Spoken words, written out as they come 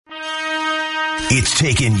It's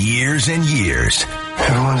taken years and years.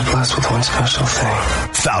 Everyone's blessed with one special thing.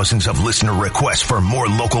 Thousands of listener requests for more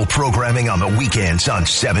local programming on the weekends on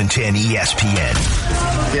 710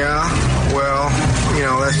 ESPN. Yeah, well,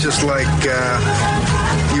 that's just like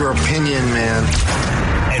your opinion, man.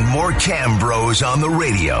 And more Cam Bros on the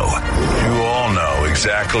radio. You all know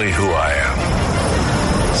exactly who I am.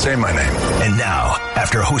 Say my name. And now,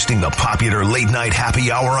 after hosting the popular late-night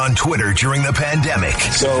happy hour on Twitter during the pandemic.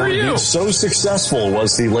 So successful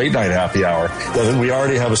was the late-night happy hour that we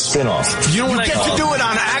already have a spin-off. You get to do it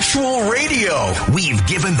on actual radio. We've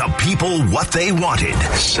given the people what they wanted.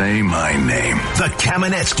 Say my name. The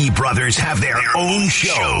Kamenetzky brothers have their own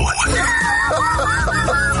show.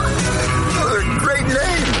 Great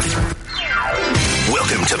name.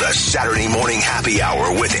 Welcome to the Saturday Morning Happy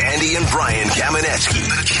Hour with Andy and Brian Kamenetzky.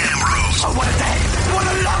 The Camros. Oh, what a day. What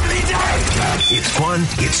a lovely day. It's fun.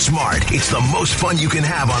 It's smart. It's the most fun you can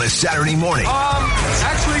have on a Saturday morning. It's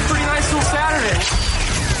actually pretty nice little Saturday.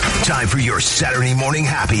 Time for your Saturday Morning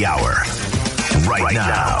Happy Hour. Right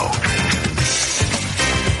now.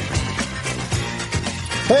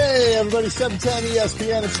 Hey, everybody, 710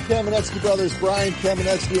 ESPN. It's the Kamenetzky brothers, Brian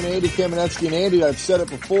Kamenetzky and Andy Kamenetzky and Andy. I've said it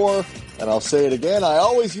before, and I'll say it again. I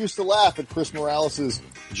always used to laugh at Chris Morales'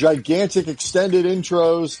 gigantic extended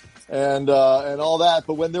intros and all that.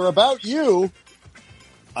 But when they're about you,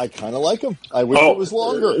 I kind of like them. I wish it was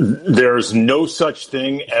longer. There's no such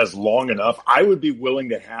thing as long enough. I would be willing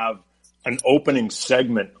to have an opening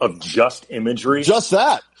segment of just imagery. Just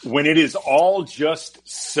that. When it is all just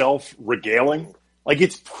self-regaling. Like,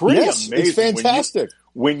 it's pretty amazing. It's fantastic.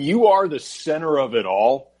 When you are the center of it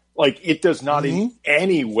all, like, it does not in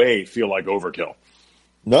any way feel like overkill.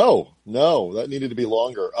 No, that needed to be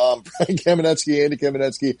longer. Brian Kamenetzky, Andy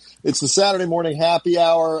Kamenetzky. It's the Saturday Morning Happy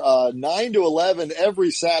Hour, 9 to 11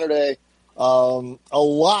 every Saturday. A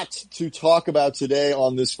lot to talk about today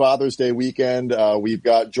on this Father's Day weekend. We've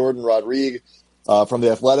got Jourdan Rodrigue from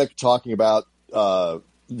The Athletic talking about the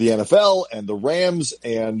NFL and the Rams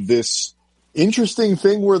and this interesting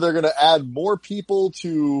thing where they're going to add more people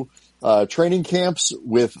to training camps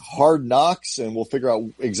with Hard Knocks, and we'll figure out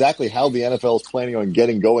exactly how the NFL is planning on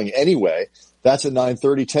getting going anyway. That's at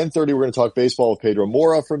 9:30. 10:30, we're going to talk baseball with Pedro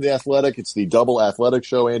Mora from The Athletic. It's the double athletic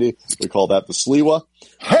show, Andy. We call that the Sliwa.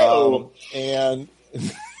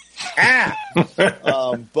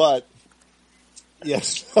 But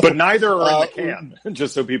yes. But neither are in the can,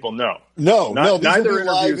 just so people know. No, neither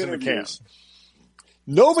interviews in the can.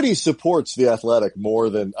 Nobody supports The Athletic more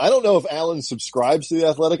than, I don't know if Alan subscribes to The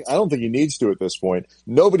Athletic. I don't think he needs to at this point.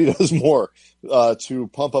 Nobody does more to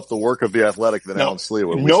pump up the work of The Athletic than Alan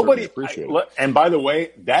Sliwa. Nobody appreciate it. And by the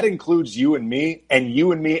way, that includes you and me,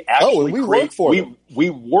 actually work for them. We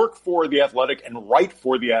work for The Athletic and write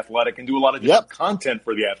for The Athletic and do a lot of different content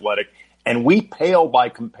for The Athletic, and we pale by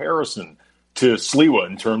comparison to Sliwa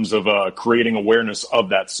in terms of creating awareness of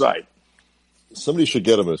that site. Somebody should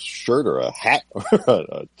get him a shirt or a hat or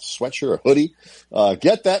a sweatshirt, a hoodie.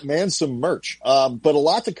 Get that man some merch. But a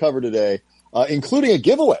lot to cover today, including a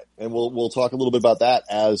giveaway. And we'll talk a little bit about that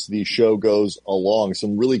as the show goes along.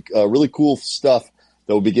 Some really cool stuff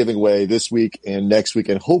that we'll be giving away this week and next week,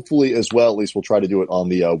 and hopefully as well, at least we'll try to do it on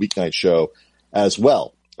the weeknight show as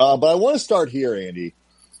well. But I want to start here, Andy.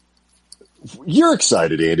 You're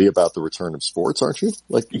excited, Andy, about the return of sports, aren't you?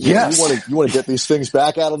 Like, yes. You want to get these things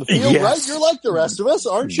back out on the field, yes. right? You're like the rest of us,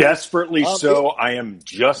 aren't you? Desperately so. I am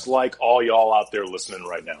just like all y'all out there listening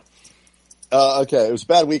right now. Okay, it was a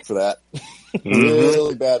bad week for that.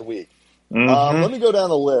 Really bad week. Let me go down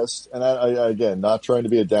the list, and I again, not trying to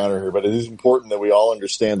be a downer here, but it is important that we all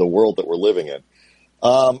understand the world that we're living in.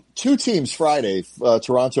 Two teams Friday,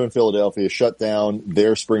 Toronto and Philadelphia, shut down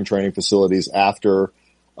their spring training facilities after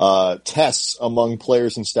tests among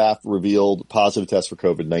players and staff revealed positive tests for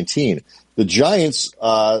COVID-19. The Giants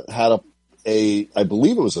had I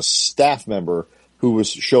believe it was a staff member who was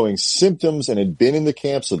showing symptoms and had been in the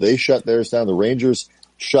camp, so they shut theirs down. The Rangers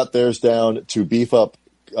shut theirs down to beef up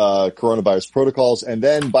coronavirus protocols. And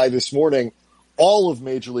then by this morning, all of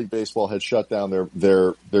Major League Baseball had shut down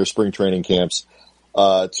their spring training camps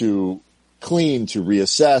to clean, to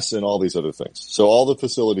reassess, and all these other things. So all the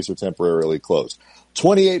facilities are temporarily closed.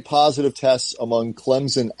 28 positive tests among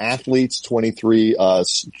Clemson athletes, 23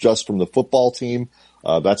 just from the football team.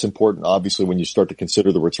 That's important, obviously, when you start to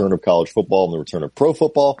consider the return of college football and the return of pro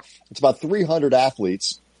football. It's about 300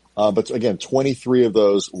 athletes, but again, 23 of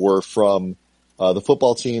those were from the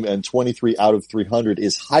football team, and 23 out of 300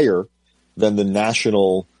 is higher than the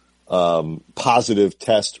national positive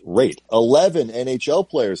test rate. 11 NHL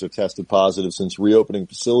players have tested positive since reopening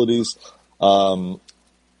facilities.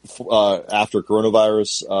 after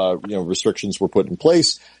coronavirus, restrictions were put in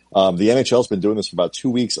place. The NHL's been doing this for about 2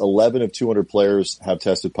 weeks. 11 of 200 players have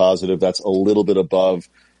tested positive. That's a little bit above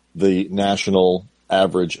the national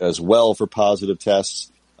average as well for positive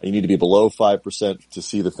tests. You need to be below 5% to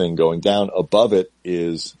see the thing going down. Above it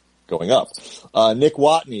is going up. Nick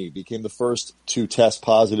Watney became the first to test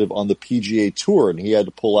positive on the PGA Tour, and he had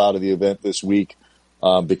to pull out of the event this week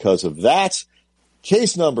because of that.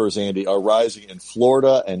 Case numbers, Andy, are rising in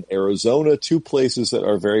Florida and Arizona, two places that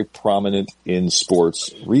are very prominent in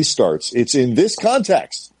sports restarts. It's in this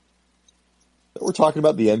context that we're talking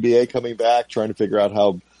about the NBA coming back, trying to figure out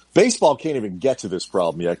how baseball can't even get to this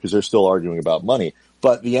problem yet because they're still arguing about money.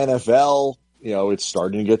 But the NFL, it's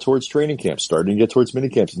starting to get towards training camps, starting to get towards mini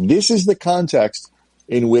camps. This is the context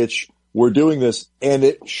in which we're doing this, and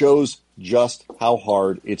it shows just how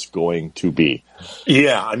hard it's going to be.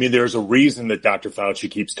 Yeah, I mean, there's a reason that Dr.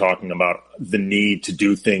 Fauci keeps talking about the need to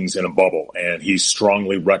do things in a bubble, and he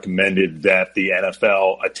strongly recommended that the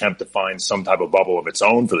NFL attempt to find some type of bubble of its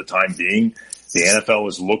own for the time being. The NFL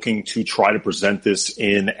is looking to try to present this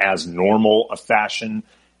in as normal a fashion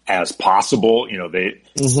as possible.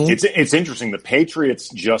 It's interesting. The Patriots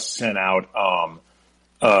just sent out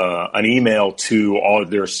an email to all of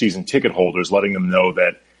their season ticket holders, letting them know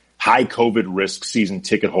that high COVID risk season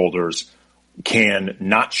ticket holders can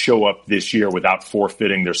not show up this year without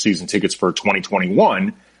forfeiting their season tickets for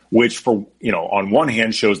 2021, which on one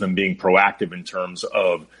hand shows them being proactive in terms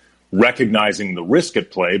of recognizing the risk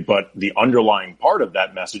at play. But the underlying part of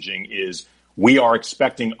that messaging is we are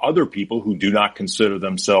expecting other people who do not consider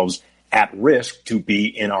themselves at risk to be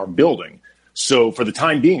in our building. So for the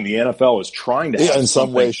time being, the NFL is trying to have in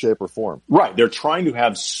some way, shape, or form. Right. They're trying to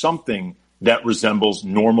have something that resembles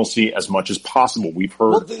normalcy as much as possible. We've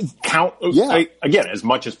heard again, as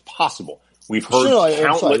much as possible. We've heard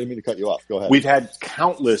I'm sorry, I didn't mean to cut you off. Go ahead. We've had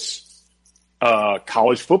countless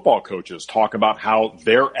college football coaches talk about how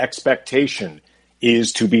their expectation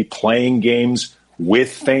is to be playing games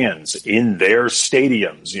with fans in their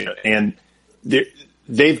stadiums, and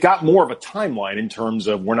they've got more of a timeline in terms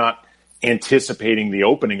of we're not anticipating the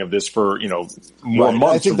opening of this for, more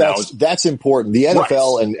months. I think that's important. The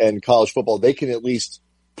NFL and college football, they can at least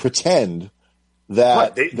pretend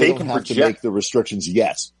that they don't can have to make the restrictions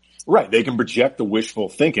yet. Right. They can project the wishful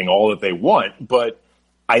thinking all that they want, but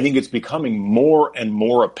I think it's becoming more and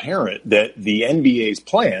more apparent that the NBA's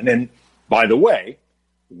plan, and by the way,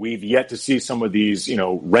 we've yet to see some of these,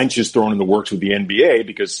 wrenches thrown in the works with the NBA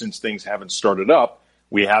because since things haven't started up,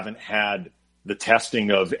 we haven't had the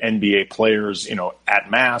testing of NBA players,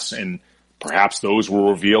 at mass, and perhaps those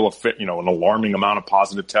will reveal an alarming amount of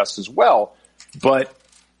positive tests as well. But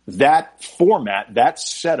that format, that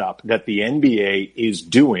setup that the NBA is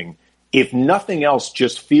doing, if nothing else,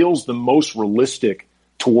 just feels the most realistic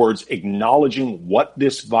towards acknowledging what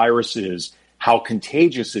this virus is, how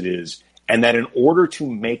contagious it is, and that in order to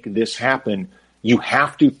make this happen, you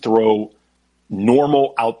have to throw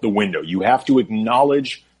normal out the window. You have to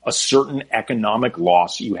acknowledge a certain economic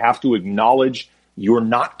loss. You have to acknowledge you're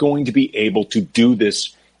not going to be able to do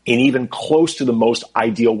this in even close to the most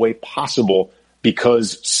ideal way possible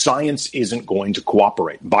because science isn't going to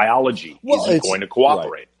cooperate. Biology isn't going to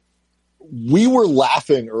cooperate. Right. We were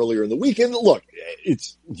laughing earlier in the weekend. Look,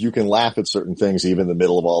 you can laugh at certain things even in the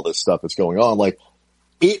middle of all this stuff that's going on.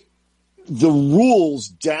 The rules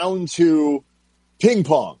down to ping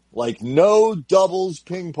pong. No doubles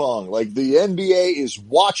ping pong. The NBA is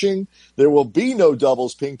watching. There will be no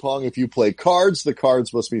doubles ping pong if you play cards. The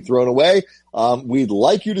cards must be thrown away. We'd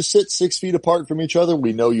like you to sit 6 feet apart from each other.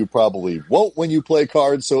 We know you probably won't when you play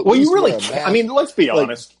cards. So you really can't. I mean, let's be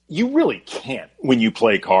honest. You really can't when you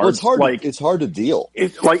play cards. Well, it's hard to deal.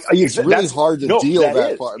 It's really hard to deal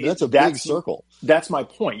that far. That's a big circle. That's my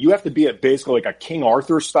point. You have to be at basically a King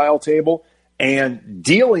Arthur style table. And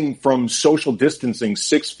dealing from social distancing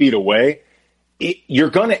 6 feet away,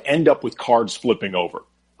 you're going to end up with cards flipping over.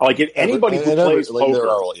 Anybody who plays poker,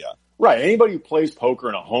 right? Anybody who plays poker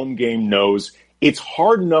in a home game knows it's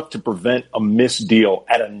hard enough to prevent a misdeal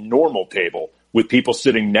at a normal table with people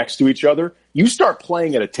sitting next to each other. You start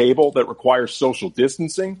playing at a table that requires social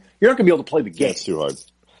distancing, you're not going to be able to play the game. It's too hard,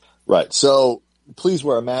 right? So please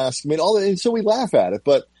wear a mask. I mean, and so we laugh at it,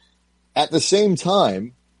 but at the same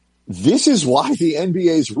time, this is why the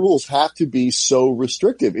NBA's rules have to be so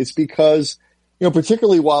restrictive. It's because,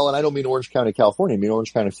 particularly and I don't mean Orange County, California, I mean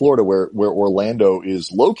Orange County, Florida, where Orlando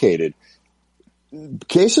is located,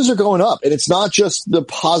 cases are going up. And it's not just the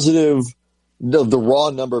positive, the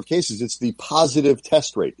raw number of cases, it's the positive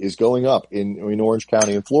test rate is going up in Orange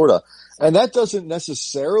County and Florida. And that doesn't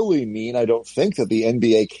necessarily mean, I don't think, that the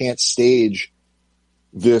NBA can't stage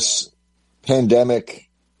this pandemic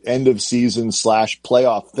end of season /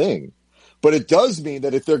 playoff thing. But it does mean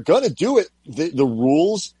that if they're going to do it, the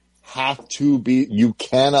rules have to be, you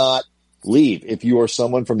cannot leave. If you are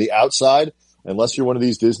someone from the outside, unless you're one of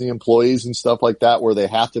these Disney employees and stuff like that, where they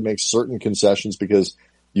have to make certain concessions because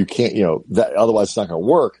you can't, that otherwise it's not going to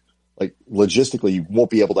work. Like logistically, you won't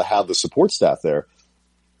be able to have the support staff there.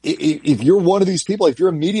 If you're one of these people, if you're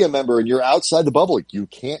a media member and you're outside the bubble, you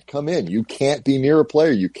can't come in. You can't be near a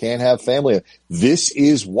player. You can't have family. This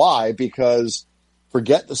is why, because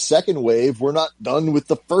forget the second wave. We're not done with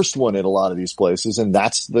the first one in a lot of these places. And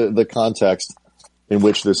that's the context in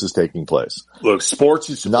which this is taking place. Look, sports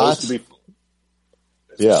is supposed to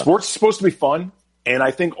be fun. And I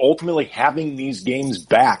think ultimately having these games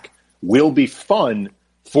back will be fun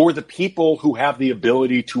for the people who have the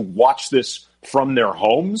ability to watch this from their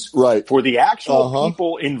homes. Right. For the actual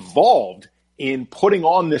people involved in putting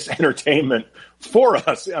on this entertainment for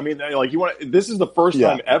us. I mean, like this is the first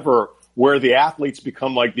time ever where the athletes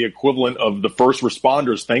become like the equivalent of the first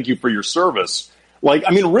responders. Thank you for your service. Like,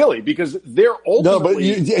 I mean, really, because they're ultimately. No, but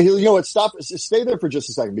you know what? Stay there for just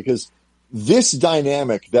a second, because this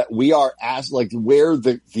dynamic that we are where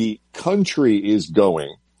the country is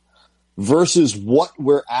going versus what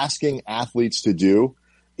we're asking athletes to do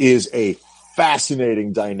is a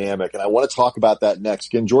fascinating dynamic. And I want to talk about that next.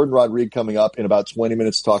 Again, Jourdan Rodrigue coming up in about 20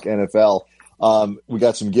 minutes to talk NFL. We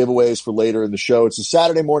got some giveaways for later in the show. It's a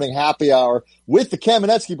Saturday morning happy hour with the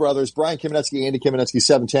Kamenetzky brothers, Brian Kamenetzky, Andy Kamenetzky,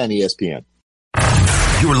 710 ESPN.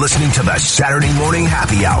 You're listening to the Saturday Morning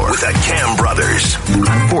Happy Hour with the Cam Brothers.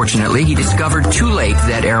 Unfortunately, he discovered too late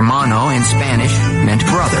that hermano in Spanish meant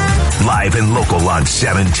brother. Live and local on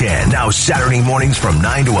 710. Now Saturday mornings from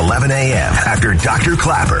 9 to 11 a.m. after Dr.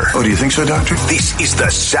 Clapper. Oh, do you think so, Doctor? This is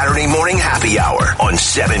the Saturday Morning Happy Hour on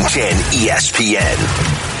 710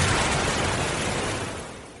 ESPN.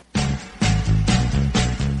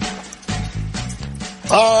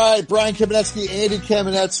 All right, Brian Kamenetzky, Andy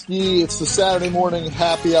Kamenetzky. It's the Saturday morning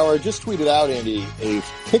happy hour. I just tweeted out, Andy, a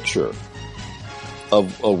picture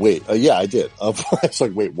of, I did. It's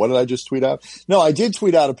like, wait, what did I just tweet out? No, I did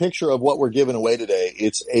tweet out a picture of what we're giving away today.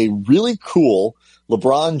 It's a really cool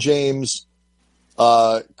LeBron James,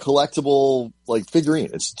 collectible, figurine.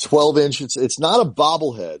 It's 12-inch. It's not a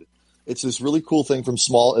bobblehead. It's this really cool thing from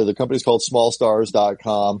the company's called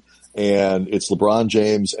smallstars.com, and it's LeBron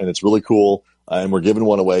James, and it's really cool. And we're giving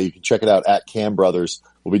one away. You can check it out at Cam Brothers.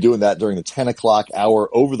 We'll be doing that during the 10 o'clock hour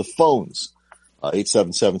over the phones.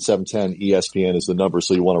 877-710-ESPN is the number,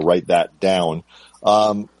 so you want to write that down.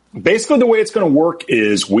 Basically, the way it's going to work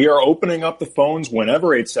is we are opening up the phones whenever,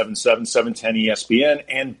 877-710-ESPN,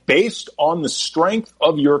 and based on the strength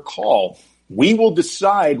of your call, we will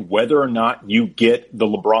decide whether or not you get the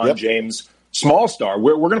LeBron James Small Star.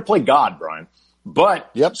 We're going to play God, Brian. But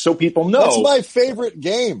so people know. That's my favorite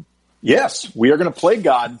game. Yes, we are going to play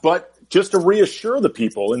God, but just to reassure the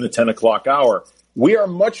people in the 10 o'clock hour, we are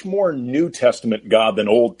much more New Testament God than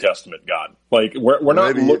Old Testament God. Like, we're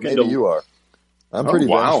not looking to... you are. I'm pretty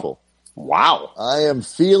vengeful. Wow. I am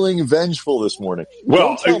feeling vengeful this morning. Well,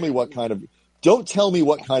 Don't tell me what kind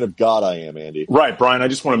of God I am, Andy. Right, Brian, I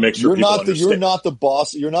just want to make sure people understand. You're not the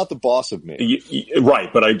boss. You're not the boss of me.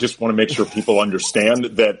 Right, but I just want to make sure people understand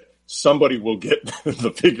that somebody will get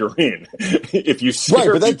the figurine if you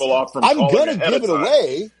scare people off from calling ahead of time. I'm going to give it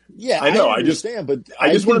away. Yeah, I know. I understand, but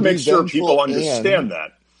I just want to make sure people understand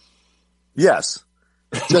that. Yes.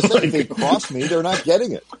 Just if they cross me, they're not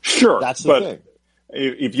getting it. Sure. That's the thing.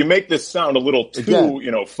 If you make this sound a little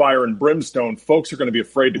too, fire and brimstone, folks are going to be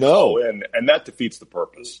afraid to call in, and that defeats the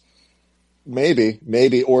purpose.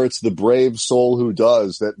 Maybe, or it's the brave soul who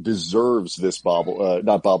does that deserves this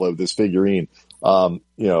this figurine.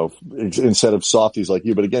 Instead of softies like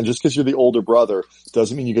you. But again, just because you're the older brother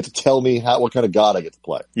doesn't mean you get to tell me what kind of God I get to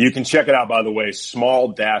play. You can check it out, by the way,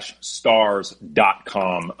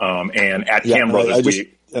 small-stars.com, and at Cam Brothers. I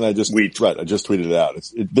just tweeted it out.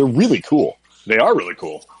 They're really cool. They are really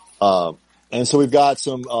cool. And so we've got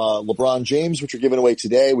some LeBron James, which are given away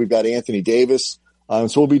today. We've got Anthony Davis. So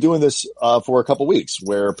we'll be doing this for a couple weeks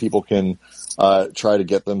where people can try to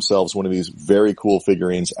get themselves one of these very cool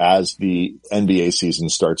figurines as the NBA season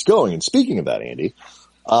starts going. And speaking of that, Andy,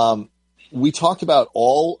 we talked about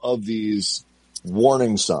all of these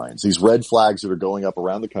warning signs, these red flags that are going up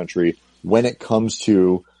around the country when it comes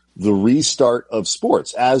to the restart of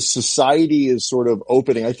sports as society is sort of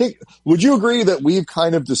opening. I think, would you agree that we've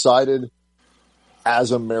kind of decided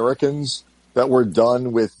as Americans that we're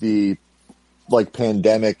done with the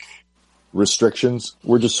pandemic restrictions?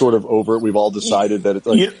 We're just sort of over it. We've all decided that it's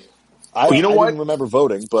I didn't remember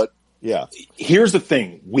voting, but yeah. Here's the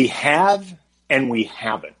thing. We have, and we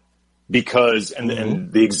haven't. Because,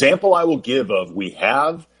 and the example I will give of we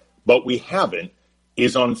have, but we haven't,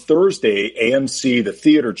 is on Thursday, AMC, the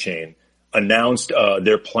theater chain, announced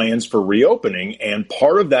their plans for reopening. And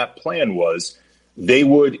part of that plan was they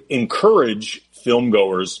would encourage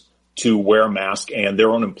filmgoers to wear a mask, and their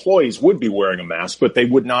own employees would be wearing a mask, but they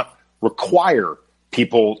would not require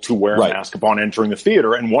people to wear a mask upon entering the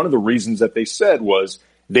theater. And one of the reasons that they said was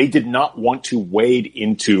they did not want to wade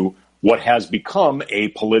into what has become a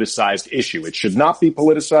politicized issue. It should not be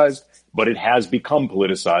politicized, but it has become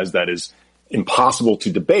politicized. That is impossible to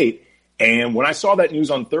debate. And when I saw that news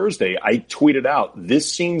on Thursday, I tweeted out,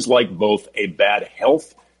 this seems like both a bad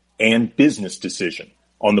health and business decision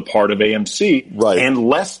on the part of AMC. Right. And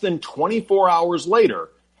less than 24 hours later,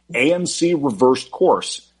 AMC reversed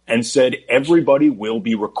course and said everybody will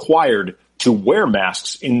be required to wear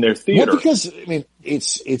masks in their theater. Well, because, I mean,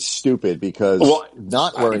 it's stupid because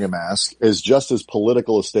not wearing a mask is just as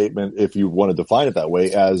political a statement, if you want to define it that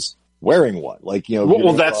way, as wearing one. Like, you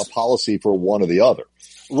know, that's a policy for one or the other.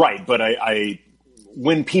 Right. But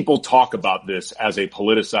when people talk about this as a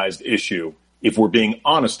politicized issue, if we're being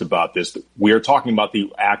honest about this, we are talking about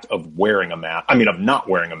the act of wearing a mask. I mean, of not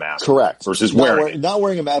wearing a mask. Correct. Versus not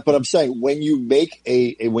wearing a mask. But I'm saying when you make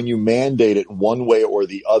when you mandate it one way or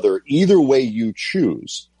the other, either way you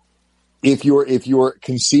choose, if you're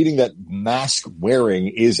conceding that mask wearing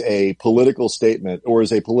is a political statement or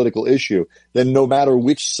is a political issue, then no matter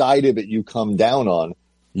which side of it you come down on,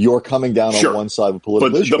 you're coming down on one side of a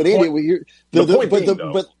political issue.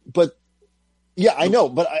 But yeah, I know,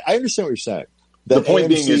 but I understand what you're saying. The point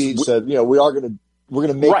being is, said, you know, we're going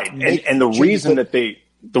to make right, and the reason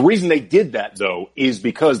the reason they did that though is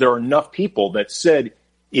because there are enough people that said,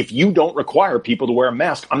 if you don't require people to wear a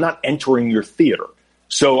mask, I'm not entering your theater.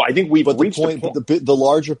 So I think we've reached the point. But the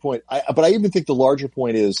larger point, but I even think the larger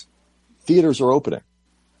point is, theaters are opening,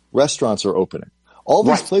 restaurants are opening, all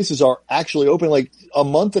these places are actually open. Like a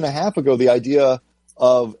month and a half ago, the idea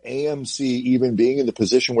of AMC even being in the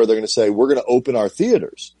position where they're going to say, we're going to open our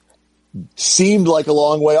theaters seemed like a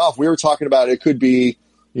long way off. We were talking about it could be,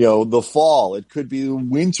 you know, the fall. It could be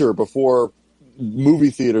winter before movie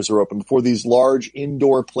theaters are open, before these large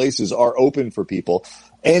indoor places are open for people.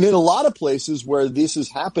 And in a lot of places where this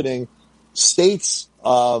is happening, states,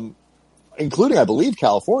 including, I believe,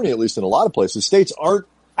 California, at least in a lot of places, states aren't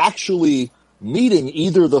actually meeting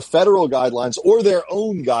either the federal guidelines or their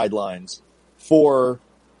own guidelines for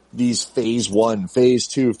these phase 1, phase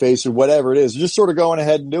 2, phase 3, whatever it is, just sort of going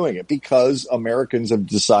ahead and doing it because Americans have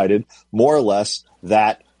decided more or less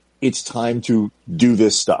that it's time to do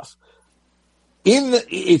this stuff.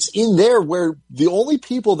 It's in there where the only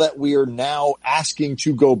people that we are now asking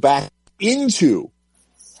to go back into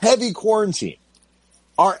heavy quarantine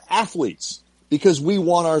are athletes because we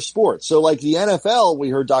want our sport. So like the NFL, we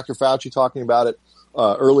heard Dr. Fauci talking about it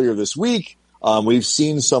earlier this week. We've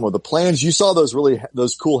seen some of the plans. You saw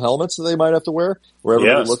those cool helmets that they might have to wear where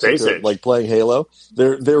everybody looks like they're like playing Halo.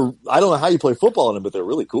 They're, I don't know how you play football in them, but they're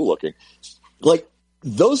really cool looking. Like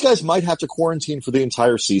those guys might have to quarantine for the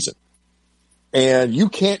entire season. And you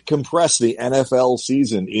can't compress the NFL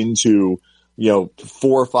season into, 4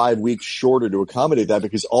 or 5 weeks shorter to accommodate that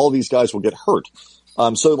because all these guys will get hurt.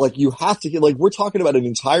 So like you have to get, like we're talking about an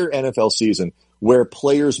entire NFL season where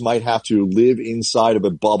players might have to live inside of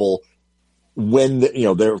a bubble when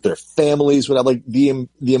their families would have like the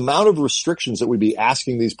amount of restrictions that we'd be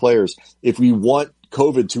asking these players if we want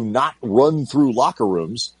COVID to not run through locker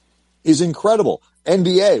rooms is incredible.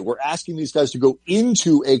 NBA, we're asking these guys to go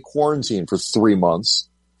into a quarantine for 3 months.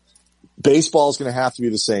 Baseball is going to have to be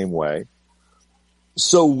the same way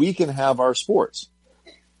so we can have our sports.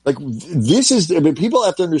 Like people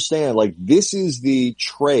have to understand, like this is the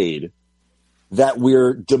trade that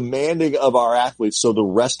we're demanding of our athletes so the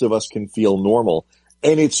rest of us can feel normal.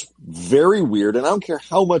 And it's very weird. And I don't care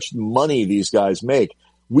how much money these guys make.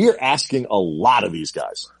 We are asking a lot of these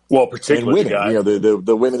guys. Well, particularly women,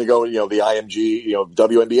 the women to go, the IMG,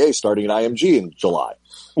 WNBA starting at IMG in July.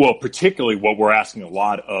 Well, particularly what we're asking a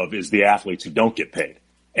lot of is the athletes who don't get paid.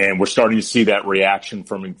 And we're starting to see that reaction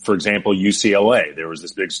from, for example, UCLA. There was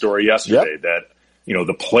this big story yesterday that,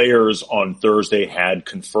 the players on Thursday had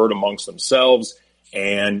conferred amongst themselves,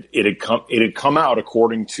 and it had come out,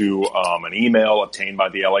 according to an email obtained by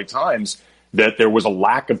the LA Times, that there was a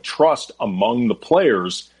lack of trust among the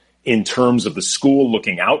players in terms of the school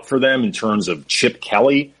looking out for them, in terms of Chip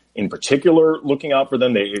Kelly in particular looking out for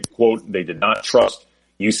them. They, quote, they did not trust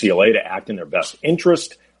UCLA to act in their best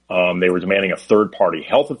interest. They were demanding a third-party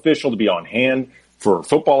health official to be on hand for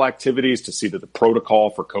football activities to see that the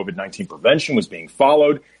protocol for COVID-19 prevention was being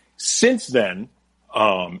followed. Since then,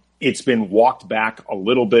 it's been walked back a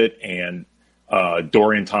little bit, and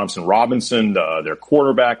Dorian Thompson-Robinson, their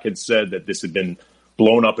quarterback, had said that this had been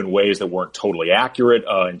blown up in ways that weren't totally accurate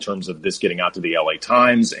in terms of this getting out to the LA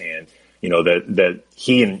Times, and that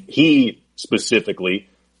he specifically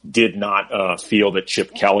did not feel that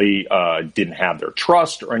Chip Kelly didn't have their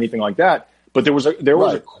trust or anything like that. But there was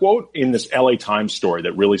a quote in this LA Times story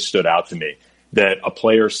that really stood out to me, that a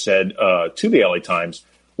player said to the LA Times,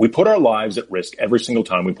 "We put our lives at risk every single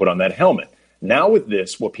time we put on that helmet. Now with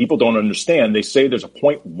this, what people don't understand, they say there's a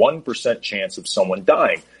 0.1% chance of someone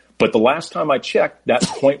dying. But the last time I checked, that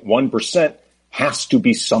 0.1% has to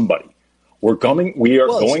be somebody. We are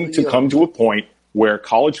going to come to a point where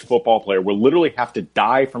college football player will literally have to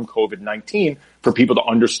die from COVID-19 for people to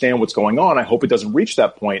understand what's going on. I hope it doesn't reach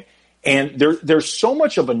that point." And there's so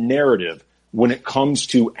much of a narrative when it comes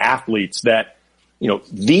to athletes that,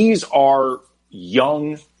 these are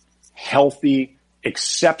young, healthy,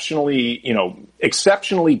 exceptionally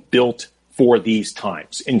built for these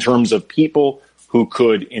times in terms of people who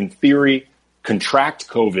could, in theory, contract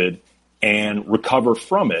COVID and recover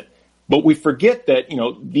from it. But we forget that,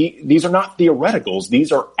 these are not theoreticals.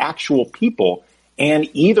 These are actual people. And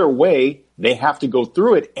either way, they have to go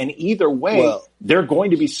through it. And either way, they're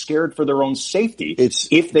going to be scared for their own safety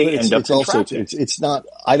if they end up contracting. It's not,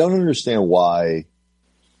 I don't understand why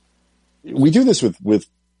we do this with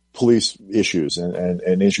police issues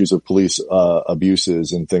and issues of police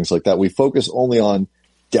abuses and things like that. We focus only on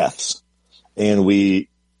deaths, and we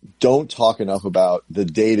don't talk enough about the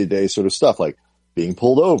day-to-day sort of stuff like being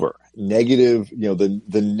pulled over, negative,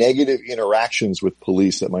 the negative interactions with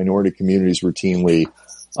police that minority communities routinely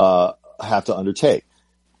have to undertake.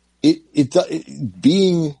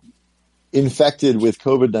 Being infected with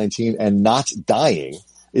COVID-19 and not dying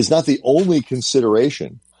is not the only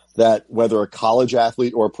consideration that whether a college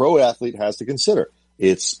athlete or a pro athlete has to consider.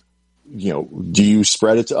 It's, do you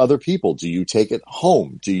spread it to other people? Do you take it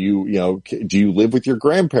home? Do you live with your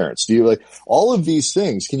grandparents? Do you all of these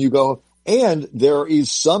things? Can you go? And there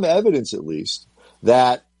is some evidence, at least,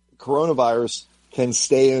 that coronavirus can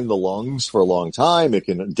stay in the lungs for a long time. It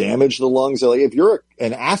can damage the lungs. Like if you're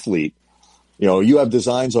an athlete, you have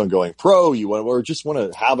designs on going pro, or just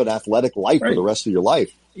want to have an athletic life for the rest of your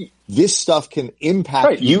life. This stuff can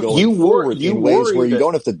impact you going forward in ways where you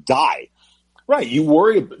don't have to die. Right. You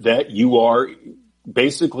worry that you are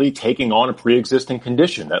basically taking on a pre-existing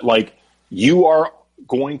condition, that you are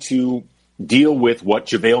going to deal with what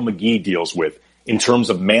JaVale McGee deals with in terms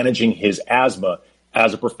of managing his asthma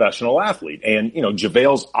as a professional athlete. And,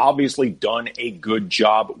 JaVale's obviously done a good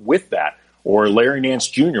job with that. Or Larry Nance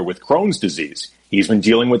Jr. with Crohn's disease. He's been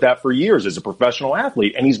dealing with that for years as a professional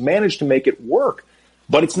athlete, and he's managed to make it work.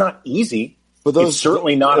 But it's not easy. But it's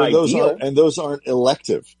certainly not ideal. Those aren't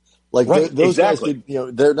elective. Those exactly.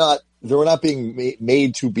 guys, they're not being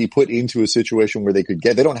made to be put into a situation where they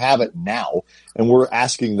don't have it now, and we're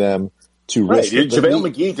asking them to risk it.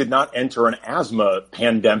 JaVale McGee did not enter an asthma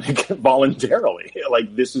pandemic voluntarily.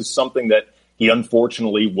 This is something that he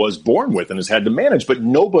unfortunately was born with and has had to manage, but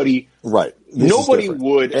nobody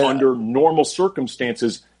would, under normal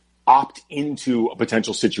circumstances, opt into a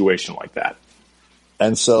potential situation like that.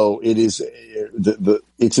 And so it is,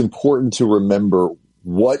 it's important to remember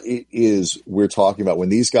what it is we're talking about when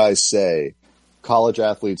these guys say college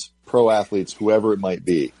athletes, pro athletes, whoever it might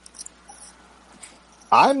be.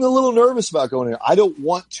 I'm a little nervous about going there. I don't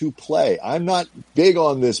want to play. I'm not big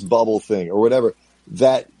on this bubble thing or whatever.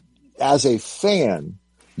 That as a fan,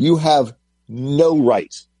 you have no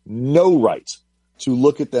right to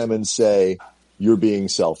look at them and say you're being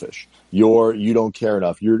selfish. You don't care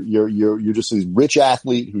enough. You're just a rich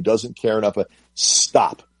athlete who doesn't care enough.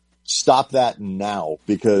 Stop that now,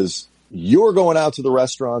 because you're going out to the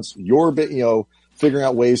restaurants. You're figuring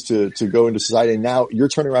out ways to go into society. And now you're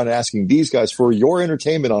turning around and asking these guys for your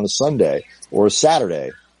entertainment on a Sunday or a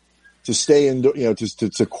Saturday to stay in,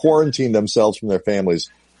 to quarantine themselves from their families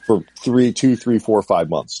for 2, 3, 4, 5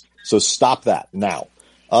 months. So stop that now.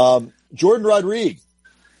 Jourdan Rodrigue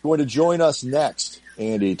going to join us next,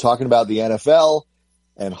 Andy, talking about the NFL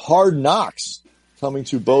and Hard Knocks coming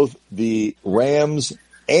to both the Rams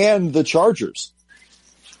and the Chargers.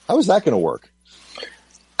 How is that going to work?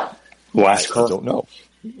 We'll ask her. I don't know.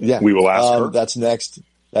 Yeah, we will ask her. That's next.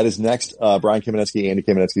 That is next. Brian Kamenetzky, Andy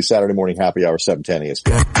Kamenetzky, Saturday Morning Happy Hour, 710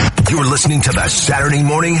 ESPN. You're listening to the Saturday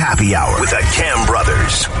Morning Happy Hour with the Cam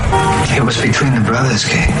Brothers. It was between the brothers,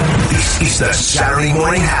 King. This is the Saturday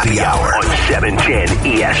Morning Happy Hour on 710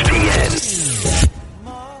 ESPN.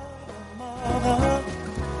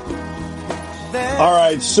 All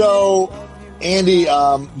right, so Andy,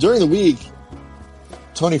 during the week,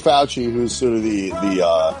 Tony Fauci, who's sort of the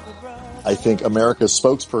I think America's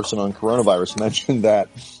spokesperson on coronavirus mentioned that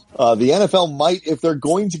the NFL might, if they're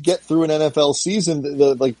going to get through an NFL season,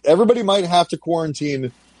 like everybody might have to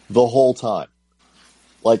quarantine the whole time,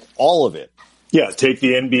 like all of it. Yeah, take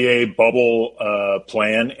the NBA bubble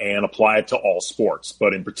plan and apply it to all sports.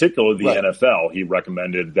 But in particular, the NFL, he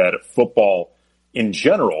recommended that football in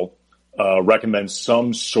general recommends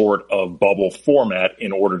some sort of bubble format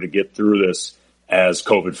in order to get through this as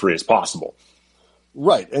COVID-free as possible.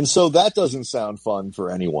 Right. And so that doesn't sound fun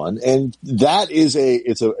for anyone. And that is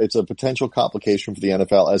it's a potential complication for the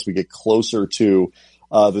NFL as we get closer to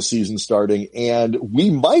the season starting. And we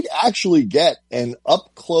might actually get an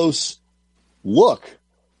up close look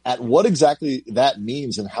at what exactly that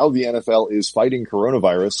means and how the NFL is fighting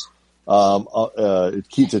coronavirus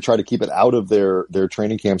to try to keep it out of their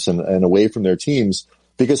training camps and away from their teams,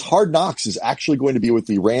 because Hard Knocks is actually going to be with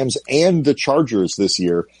the Rams and the Chargers this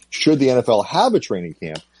year, should the NFL have a training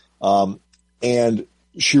camp. And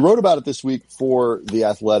she wrote about it this week for The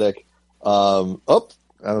Athletic. I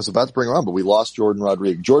was about to bring her on, but we lost Jourdan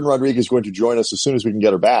Rodrigue. Jourdan Rodrigue is going to join us as soon as we can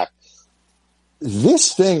get her back.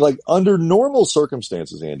 This thing, like under normal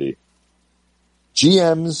circumstances, Andy,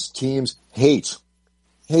 GMs, teams hate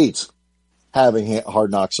having Hard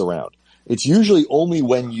Knocks around. It's usually only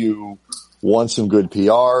when you want some good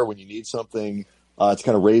PR, when you need something to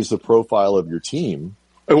kind of raise the profile of your team.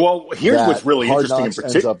 Well, here's what's really Hard interesting in Knocks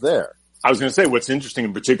ends particular. up there. I was going to say what's interesting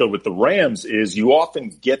in particular with the Rams is you often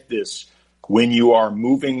get this when you are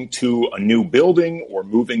moving to a new building or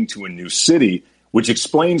moving to a new city, which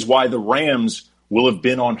explains why the Rams will have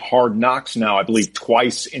been on Hard Knocks now, I believe,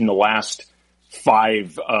 twice in the last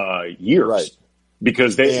 5 years. Right.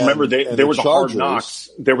 Because there was a Hard Knocks.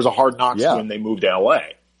 There was a Hard Knocks when they moved to LA.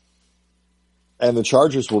 And the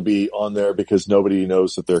Chargers will be on there because nobody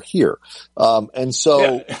knows that they're here. And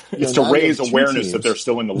so it's to raise awareness that they're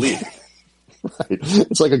still in the league. Right.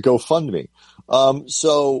 It's like a GoFundMe.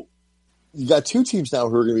 So you got 2 teams now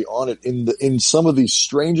who are going to be on it in some of the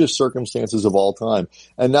strangest circumstances of all time.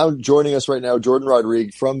 And now joining us right now, Jourdan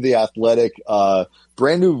Rodrigue from The Athletic,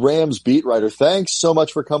 brand new Rams beat writer. Thanks so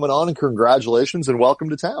much for coming on, and congratulations and welcome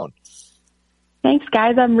to town. Thanks,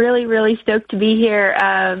 guys. I'm really, really stoked to be here.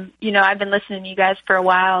 I've been listening to you guys for a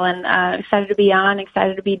while, and excited to be on,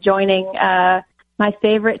 excited to be joining my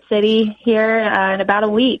favorite city here in about a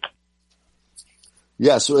week.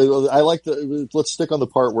 Yeah, so let's stick on the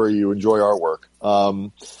part where you enjoy our work.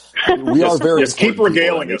 We are very keep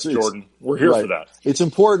regaling us, Jourdan. We're here for that. It's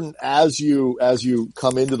important as you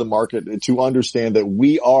come into the market to understand that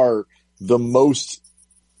we are the most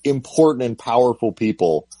important and powerful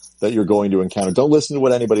people that you're going to encounter. Don't listen to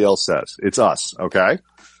what anybody else says. It's us, okay?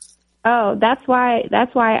 Oh, that's why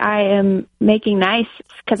I am making nice,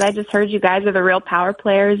 because I just heard you guys are the real power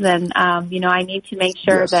players, and I need to make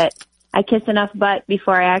sure that I kiss enough butt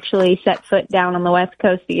before I actually set foot down on the West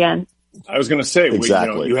Coast again. I was going to say,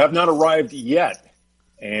 you have not arrived yet,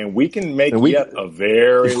 and we can make yet a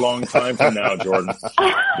very long time from now, Jourdan.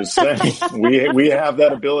 Just saying, we have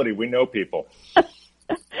that ability. We know people.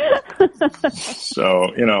 So,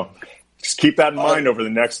 just keep that in mind over the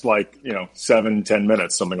next, 7-10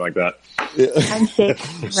 minutes, something like that. I'm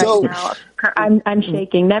shaking now. I'm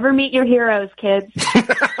shaking. Never meet your heroes, kids.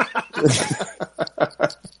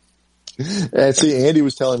 And see, Andy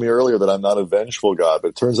was telling me earlier that I'm not a vengeful god, but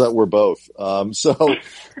it turns out we're both. So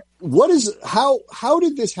how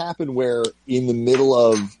did this happen where in the middle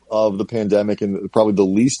of the pandemic and probably the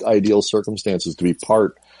least ideal circumstances to be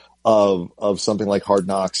part of something like Hard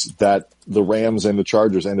Knocks, that the Rams and the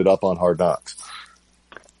Chargers ended up on Hard Knocks?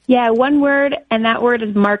 Yeah, one word, and that word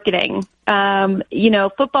is marketing.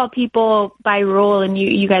 Football people by rule, and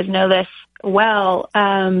you guys know this well,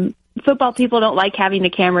 football people don't like having the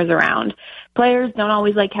cameras around. Players don't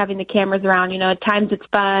always like having the cameras around. At times it's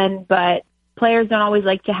fun, but players don't always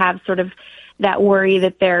like to have sort of that worry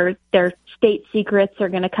that their state secrets are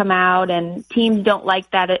going to come out, and teams don't like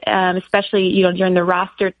that, especially, during the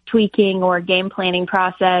roster tweaking or game planning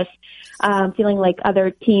process, feeling like other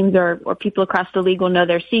teams or people across the league will know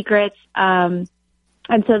their secrets. And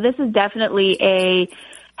so this is definitely a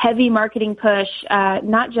heavy marketing push,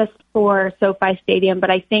 not just for SoFi Stadium, but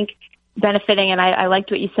I think benefiting, and I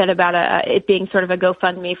liked what you said about it being sort of a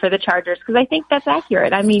GoFundMe for the Chargers, because I think that's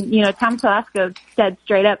accurate. I mean, Tom Telesco said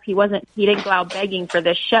straight up he didn't go out begging for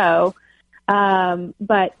this show,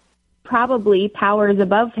 but probably powers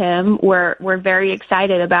above him were very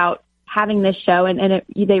excited about having this show, and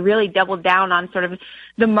they really doubled down on sort of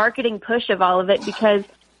the marketing push of all of it, because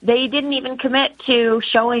they didn't even commit to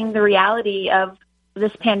showing the reality of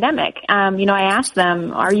this pandemic. I asked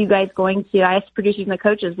them, I asked producers and the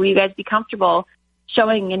coaches, will you guys be comfortable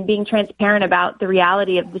showing and being transparent about the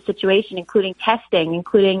reality of the situation, including testing,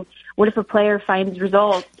 including what if a player finds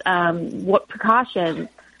results, what precautions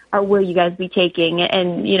will you guys be taking,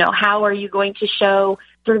 and, how are you going to show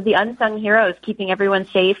sort of the unsung heroes keeping everyone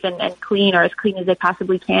safe and clean, or as clean as they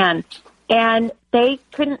possibly can. And they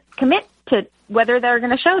couldn't commit to whether they're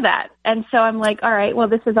going to show that. And so I'm like, all right, well,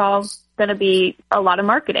 this is all going to be a lot of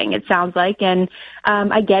marketing, it sounds like. And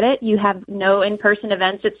I get it. You have no in-person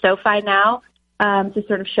events at SoFi now to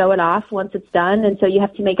sort of show it off once it's done. And so you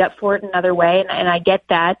have to make up for it another way. And I get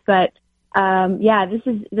that. But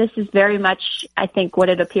this is very much, I think, what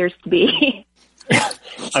it appears to be.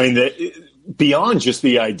 I mean, beyond just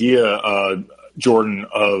the idea, Jordan,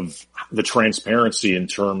 of the transparency in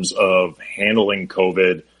terms of handling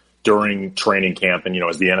COVID during training camp and,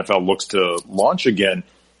 as the NFL looks to launch again,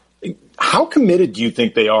 how committed do you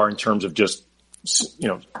think they are in terms of just,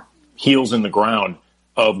 heels in the ground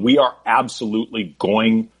of we are absolutely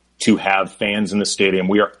going to have fans in the stadium.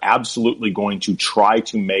 We are absolutely going to try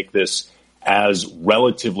to make this as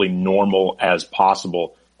relatively normal as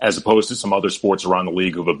possible, as opposed to some other sports around the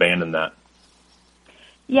league who've abandoned that?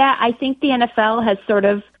 Yeah, I think the NFL has sort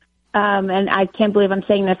of, and I can't believe I'm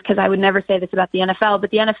saying this because I would never say this about the NFL, but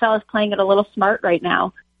the NFL is playing it a little smart right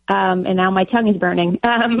now. And now my tongue is burning.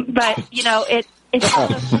 But, it's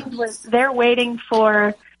one of those things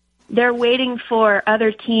where they're waiting for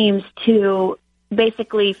other teams to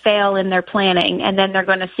basically fail in their planning, and then they're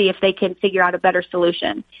going to see if they can figure out a better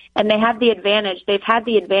solution. And they have the advantage. They've had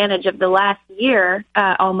the advantage of the last year,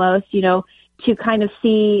 almost, to kind of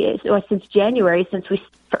see, or since January, since we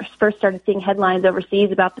first started seeing headlines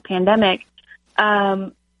overseas about the pandemic,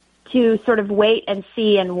 to sort of wait and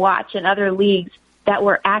see and watch in other leagues that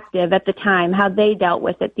were active at the time, how they dealt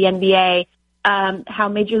with it, the NBA, how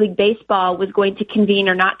Major League Baseball was going to convene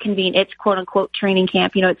or not convene its quote unquote training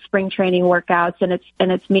camp, its spring training workouts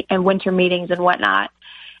and winter meetings and whatnot.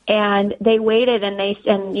 And they waited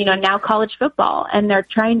and now college football, and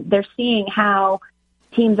they're seeing how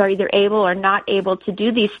teams are either able or not able to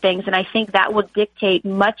do these things. And I think that will dictate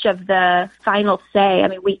much of the final say. I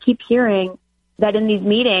mean, we keep hearing that in these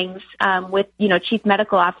meetings, with, chief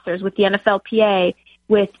medical officers, with the NFLPA,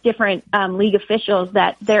 with different league officials,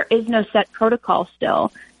 that there is no set protocol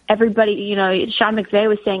still. Everybody, Sean McVay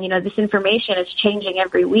was saying, this information is changing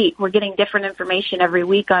every week. We're getting different information every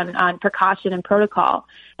week on precaution and protocol.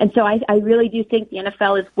 And so I really do think the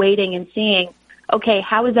NFL is waiting and seeing, okay,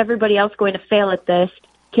 how is everybody else going to fail at this?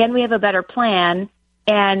 Can we have a better plan?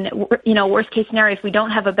 And, worst case scenario, if we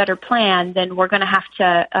don't have a better plan, then we're going to have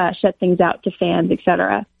to shut things out to fans, et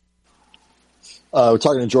cetera. We're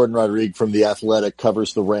talking to Jourdan Rodrigue from The Athletic,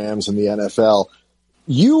 covers the Rams and the NFL.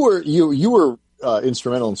 You were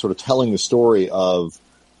instrumental in sort of telling the story of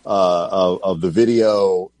the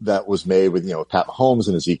video that was made with, Pat Mahomes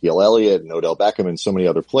and Ezekiel Elliott and Odell Beckham and so many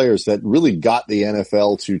other players that really got the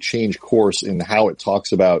NFL to change course in how it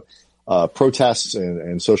talks about protests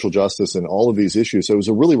and social justice and all of these issues. So it was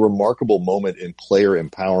a really remarkable moment in player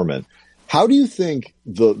empowerment. How do you think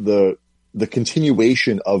the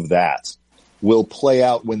continuation of that will play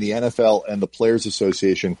out when the NFL and the Players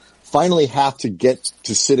Association finally have to get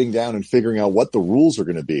to sitting down and figuring out what the rules are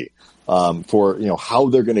going to be for, how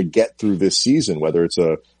they're going to get through this season, whether it's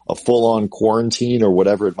a full-on quarantine or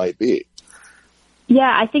whatever it might be?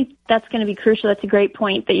 Yeah, I think that's going to be crucial. That's a great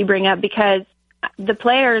point that you bring up, because the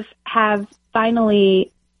players have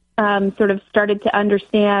finally sort of started to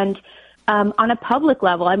understand on a public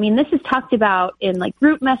level. I mean, this is talked about in like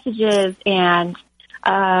group messages and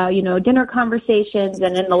dinner conversations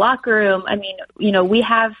and in the locker room. I mean,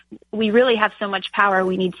 we really have so much power,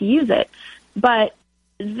 we need to use it. But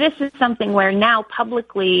this is something where now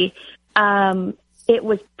publicly, it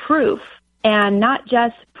was proof, and not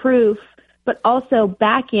just proof, but also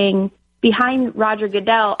backing behind Roger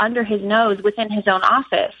Goodell, under his nose, within his own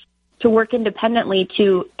office, to work independently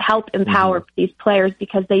to help empower these players,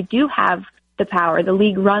 because they do have the power. The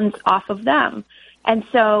league runs off of them. And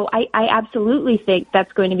so I absolutely think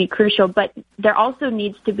that's going to be crucial, but there also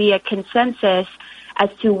needs to be a consensus as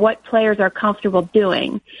to what players are comfortable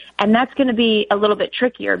doing. And that's going to be a little bit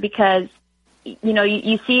trickier because,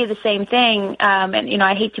 you see the same thing. And,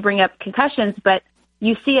 I hate to bring up concussions, but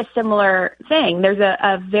you see a similar thing. There's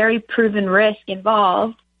a very proven risk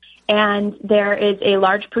involved, and there is a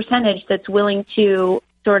large percentage that's willing to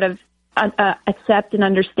sort of accept and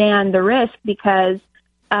understand the risk because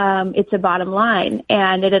it's a bottom line,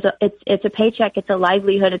 and it's a paycheck, it's a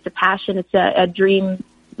livelihood, it's a passion, it's a dream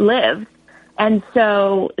lived. And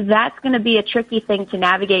so that's going to be a tricky thing to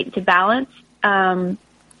navigate and to balance.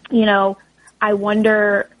 I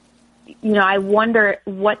wonder I wonder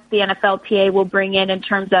what the NFLPA will bring in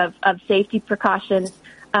terms of safety precautions.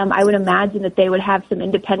 I would imagine that they would have some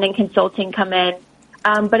independent consulting come in.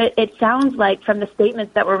 But it sounds like from the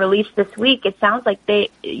statements that were released this week, it sounds like the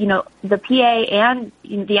PA and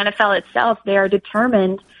the NFL itself, they are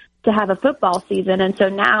determined to have a football season. And so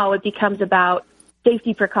now it becomes about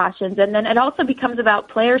safety precautions. And then it also becomes about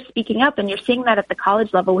players speaking up. And you're seeing that at the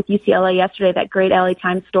college level with UCLA yesterday, that great LA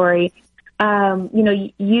Times story.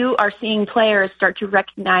 You are seeing players start to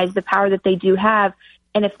recognize the power that they do have.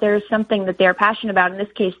 And if there's something that they're passionate about, in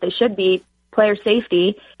this case, they should be player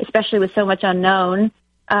safety, especially with so much unknown,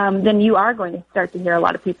 then you are going to start to hear a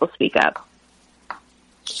lot of people speak up.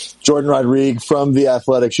 Jourdan Rodrigue from The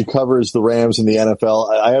Athletic. She covers the Rams in the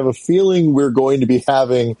NFL. I have a feeling we're going to be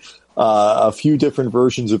having a few different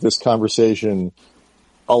versions of this conversation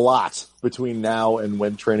a lot between now and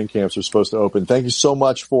when training camps are supposed to open. Thank you so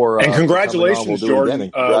much for and congratulations,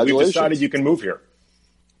 Jourdan. Congratulations. We've decided you can move here.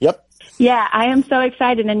 Yep. Yeah, I am so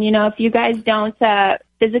excited. And, if you guys don't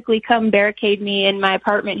physically come barricade me in my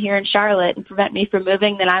apartment here in Charlotte and prevent me from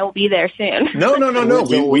moving, then I will be there soon. No.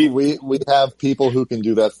 We have people who can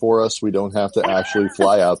do that for us. We don't have to actually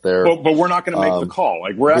fly out there. But we're not going to make the call.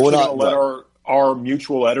 Like, we're actually going to let our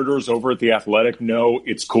mutual editors over at The Athletic know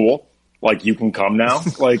it's cool. Like, you can come now.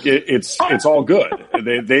 Like, it's all good.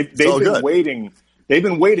 They've been waiting. They've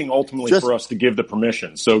been waiting ultimately for us to give the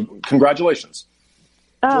permission. So congratulations.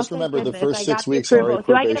 Oh, just remember, the first 6 weeks are a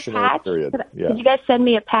probationary period. Did you guys send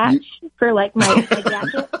me a patch for my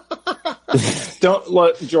jacket? Don't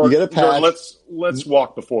let Jourdan. You get a patch. Let's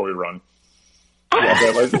walk before we run.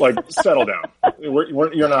 Yeah, like settle down.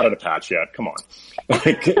 You're not at a patch yet. Come on.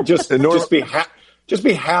 Just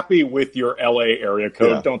be happy with your LA area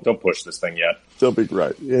code. Yeah. Don't push this thing yet. Don't be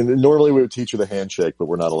right. And normally we would teach you the handshake, but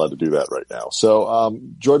we're not allowed to do that right now. So,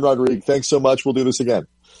 Jourdan Rodrigue, thanks so much. We'll do this again.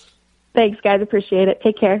 Thanks, guys. Appreciate it.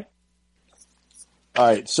 Take care. All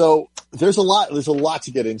right. So there's a lot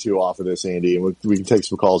to get into off of this, Andy, and we can take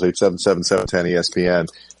some calls, 877-710-ESPN.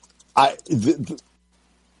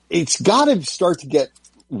 It's got to start to get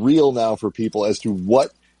real now for people as to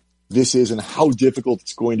what this is and how difficult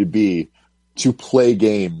it's going to be to play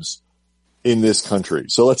games in this country.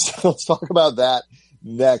 So let's talk about that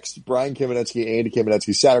next. Brian Kamenetzky, Andy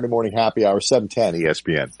Kamenetzky, Saturday morning happy hour, 710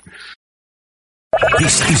 ESPN.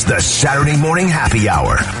 This is the Saturday Morning Happy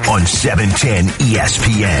Hour on 710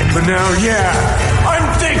 ESPN. But now,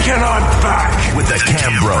 I'm thinking I'm back. With the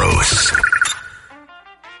Cam Bros.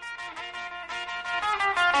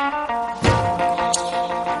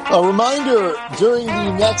 A reminder, during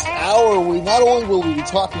the next hour, we not only will we be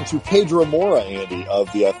talking to Pedro Mora, Andy,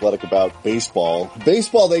 of The Athletic about baseball.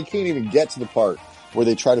 Baseball, they can't even get to the part where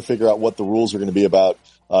they try to figure out what the rules are going to be about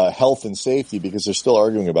health and safety because they're still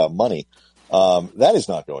arguing about money. That is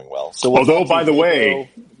not going well. So although, by the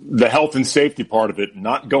way, the health and safety part of it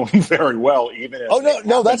not going very well, even.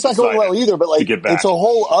 No, that's not going well either. But it's a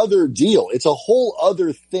whole other deal. It's a whole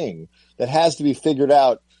other thing that has to be figured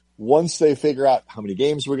out once they figure out how many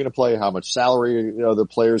games we're going to play, how much salary the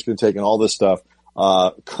player's going to take, and all this stuff.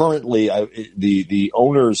 Currently, the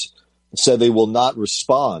owners said they will not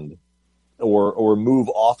respond or move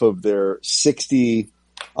off of their 60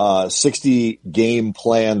 game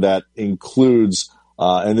plan that includes,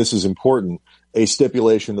 and this is important, a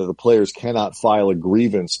stipulation that the players cannot file a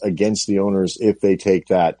grievance against the owners if they take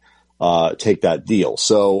that deal.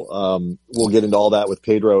 So, we'll get into all that with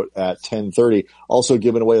Pedro at 10:30. Also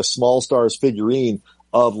giving away a Small Stars figurine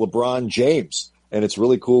of LeBron James. And it's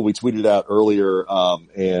really cool. We tweeted out earlier,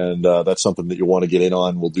 and that's something that you'll want to get in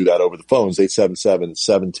on. We'll do that over the phones,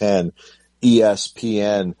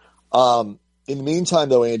 877-710-ESPN. In the meantime,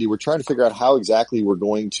 though, Andy, we're trying to figure out how exactly we're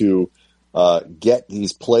going to get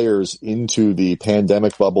these players into the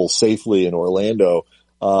pandemic bubble safely in Orlando.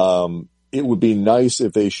 It would be nice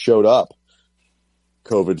if they showed up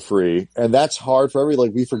COVID-free, and that's hard for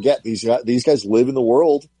everybody. We forget these guys live in the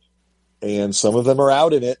world, and some of them are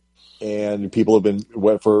out in it, and people have been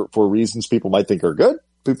for reasons people might think are good,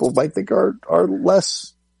 people might think are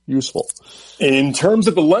less useful. In terms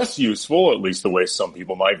of the less useful, at least the way some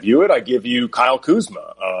people might view it, I give you Kyle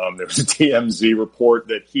Kuzma. There was a TMZ report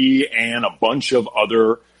that he and a bunch of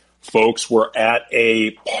other folks were at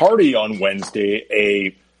a party on Wednesday,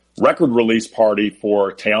 a record release party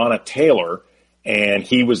for Teyana Taylor, and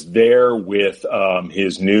he was there with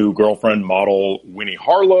his new girlfriend, model Winnie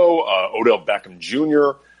Harlow. Odell Beckham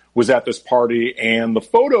Jr. was at this party, and the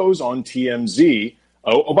photos on TMZ.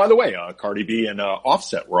 Oh, by the way, Cardi B and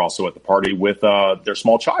Offset were also at the party with their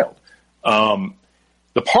small child.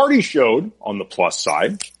 The party showed, on the plus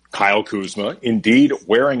side, Kyle Kuzma indeed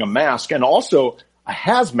wearing a mask, and also a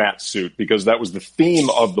hazmat suit because that was the theme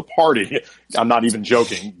of the party. I'm not even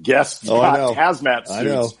joking. Guests got hazmat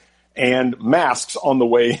suits and masks on the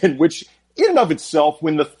way in, which in and of itself,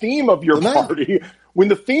 when the theme of your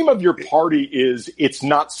party is it's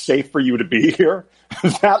not safe for you to be here,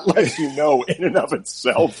 that lets you know in and of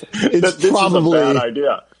itself that this is a bad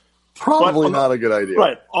idea. Probably not a good idea.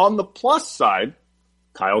 Right. On the plus side,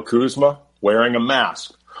 Kyle Kuzma wearing a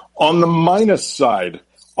mask. On the minus side,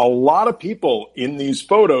 a lot of people in these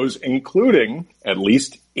photos, including, at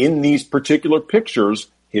least in these particular pictures,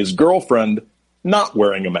 his girlfriend not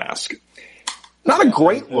wearing a mask. Not a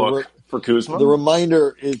great look for Kuzma.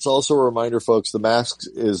 It's also a reminder, folks, the mask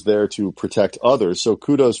is there to protect others. So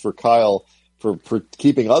kudos for Kyle for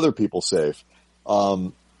keeping other people safe.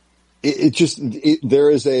 There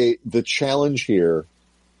is the challenge here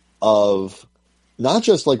of not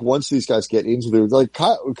just like once these guys get into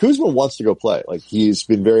Kuzma wants to go play. Like he's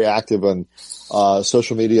been very active on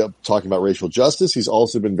social media talking about racial justice. He's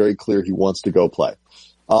also been very clear he wants to go play.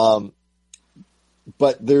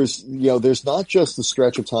 But there's not just the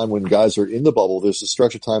stretch of time when guys are in the bubble. There's a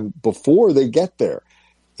stretch of time before they get there.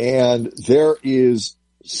 And there is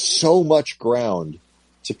so much ground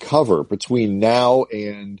to cover between now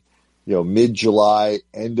and, mid-July,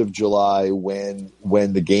 end of July, when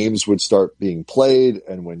the games would start being played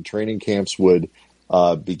and when training camps would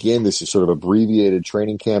begin. This is sort of abbreviated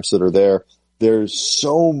training camps that are there. There's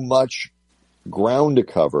so much ground to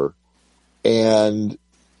cover. And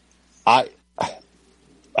I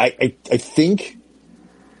think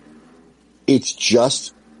it's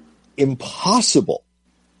just impossible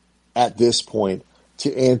at this point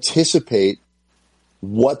to anticipate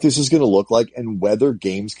what this is going to look like and whether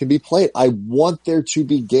games can be played. I want there to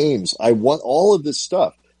be games. I want all of this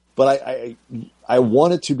stuff, but I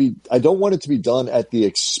want it to be, I don't want it to be done at the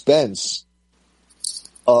expense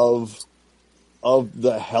of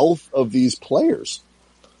the health of these players.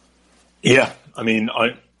 Yeah. I mean,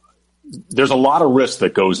 there's a lot of risk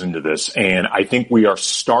that goes into this. And I think we are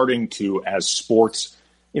starting to, as sports,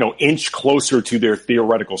 inch closer to their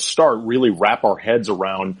theoretical start, really wrap our heads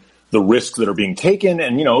around the risks that are being taken.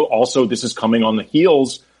 And, also this is coming on the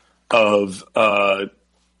heels of, the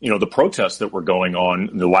protests that were going on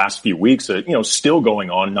in the last few weeks, still going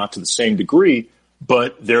on, not to the same degree,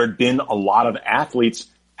 but there had been a lot of athletes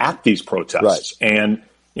at these protests. Right. And,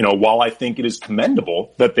 while I think it is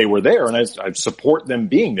commendable that they were there, and I support them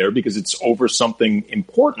being there because it's over something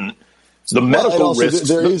important, the medical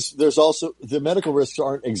risks. There's also the medical risks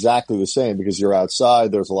aren't exactly the same because you're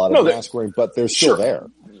outside. There's a lot of mask wearing, but they're still there.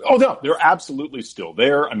 Oh, no, they're absolutely still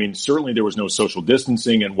there. I mean, certainly there was no social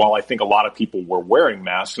distancing. And while I think a lot of people were wearing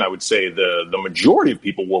masks, and I would say the majority of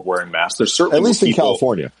people were wearing masks, there's certainly at least in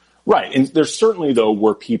California. Right. And there's certainly, though,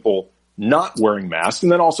 were people not wearing masks.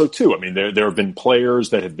 And then also, too, I mean, there have been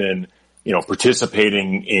players that have been,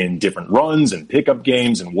 participating in different runs and pickup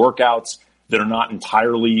games and workouts that are not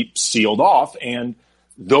entirely sealed off. And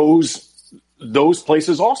those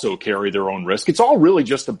places also carry their own risk. It's all really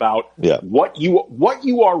just about what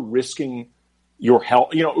you are risking your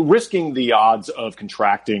health, risking the odds of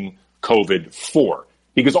contracting COVID for,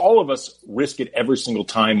 because all of us risk it every single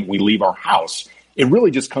time we leave our house. It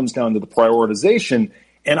really just comes down to the prioritization.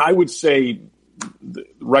 And I would say the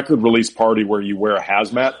record release party where you wear a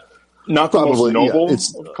hazmat, not the most noble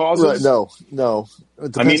of causes. Right, no.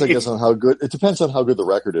 It depends, I guess, on how good. It depends on how good the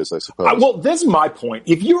record is, I suppose. Well, this is my point.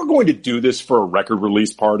 If you're going to do this for a record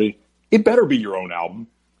release party, it better be your own album,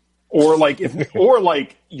 or like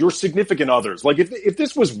your significant others. Like if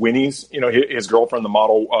this was Winnie's, his girlfriend, the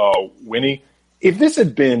model Winnie, if this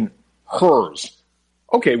had been hers,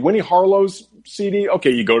 okay, Winnie Harlow's CD,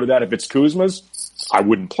 okay, you go to that. If it's Kuzma's, I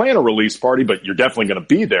wouldn't plan a release party, but you're definitely going to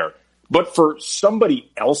be there. But for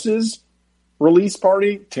somebody else's release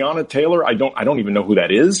party, Tiana Taylor, I don't even know who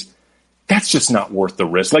that is. That's just not worth the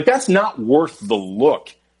risk. Like, that's not worth the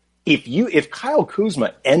look. If Kyle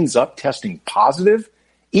Kuzma ends up testing positive,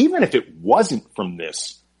 even if it wasn't from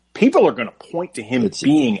this, people are going to point to him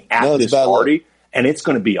being at this party, and it's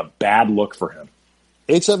going to be a bad look for him.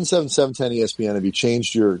 877-710-ESPN, have you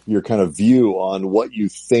changed your kind of view on what you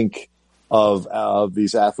think of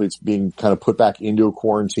these athletes being kind of put back into a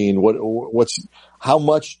quarantine? How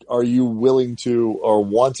much are you willing to or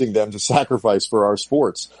wanting them to sacrifice for our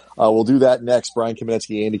sports? We'll do that next. Brian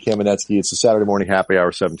Kamenetzky, Andy Kamenetzky. It's the Saturday Morning Happy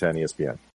Hour, 710 ESPN.